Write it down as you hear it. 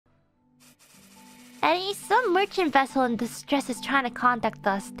Eddie, some merchant vessel in distress is trying to contact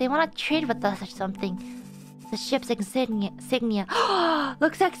us. They want to trade with us or something. The ship's insignia.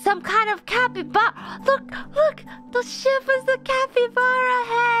 Looks like some kind of capybara. Look! The ship is the capybara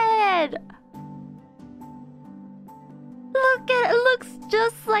head! Look at it. It looks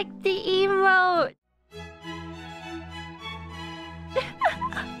just like the emote.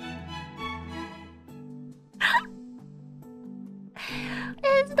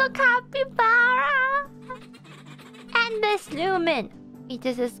 It's the capybara! And Miss Lumen! We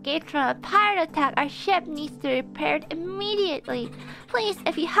just escaped from a pirate attack. Our ship needs to be repaired immediately. Please,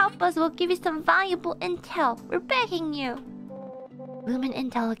 if you help us, we'll give you some valuable intel. We're begging you. Lumen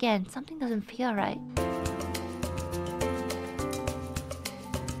intel again. Something doesn't feel right.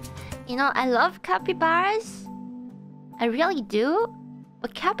 You know, I love capybaras. I really do.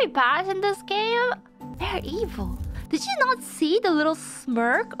 But capybaras in this game, they're evil. Did you not see the little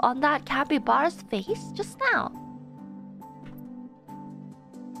smirk on that capybara's face just now?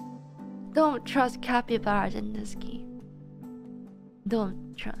 Don't trust capybaras in this game.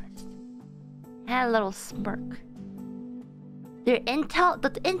 Don't trust. And a little smirk. The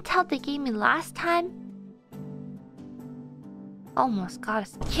intel they gave me last time almost got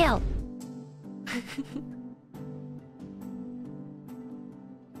us killed.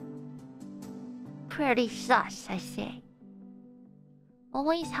 Pretty sus, I say.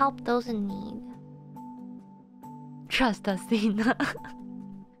 Always help those in need. Trust us, Zena.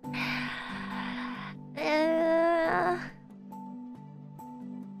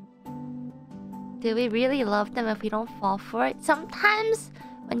 Do we really love them if we don't fall for it? Sometimes,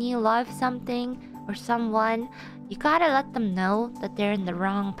 when you love something or someone, you gotta let them know that they're in the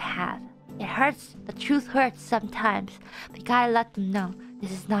wrong path. It hurts. The truth hurts sometimes. But you gotta let them know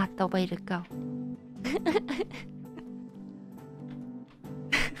this is not the way to go.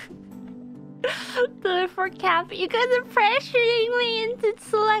 For Cap, you guys are pressuring me into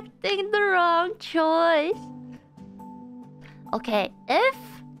selecting the wrong choice. Okay,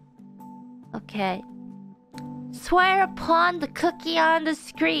 Okay. Swear upon the cookie on the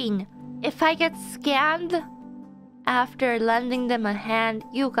screen. If I get scammed after lending them a hand,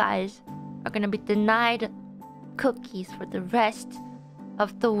 you guys are gonna be denied cookies for the rest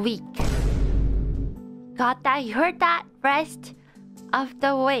of the week. Got that? You heard that? Rest of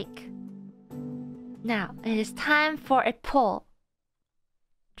the week. Now, it is time for a poll.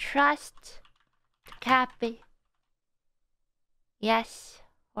 Trust the Cappy. Yes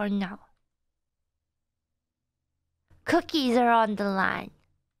or no? Cookies are on the line.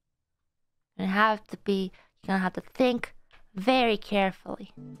 You're gonna have to think very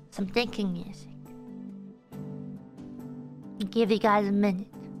carefully. Some thinking music. I'll give you guys a minute.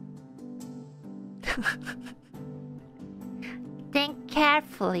 Think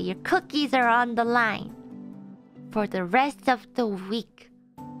carefully. Your cookies are on the line for the rest of the week.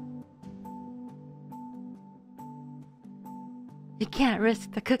 You can't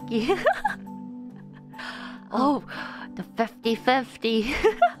risk the cookie. Oh, the 50-50.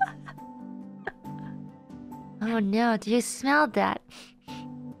 Oh no, do you smell that?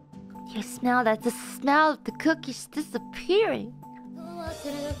 Do you smell that? The smell of the cookies disappearing.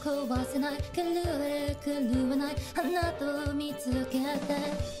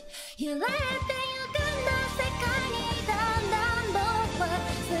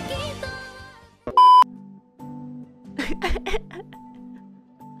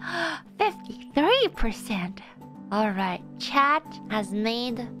 %. Alright, chat has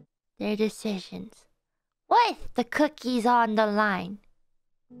made their decisions. With the cookies on the line,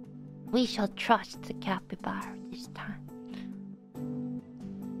 we shall trust the capybara this time.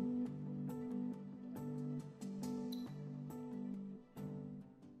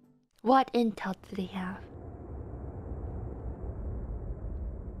 What intel do they have?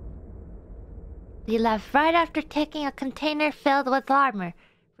 They left right after taking a container filled with armor.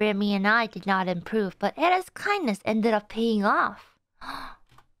 Remy and I did not improve, but Eda's kindness ended up paying off.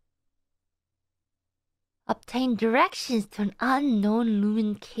 Obtain directions to an unknown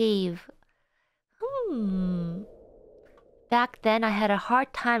Lumen cave. Back then, I had a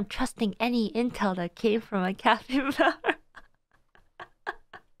hard time trusting any intel that came from a capybara.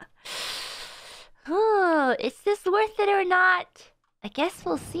 Is this worth it or not? I guess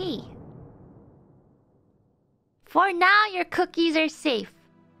we'll see. For now, your cookies are safe.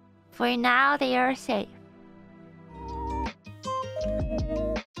 For now, they are safe.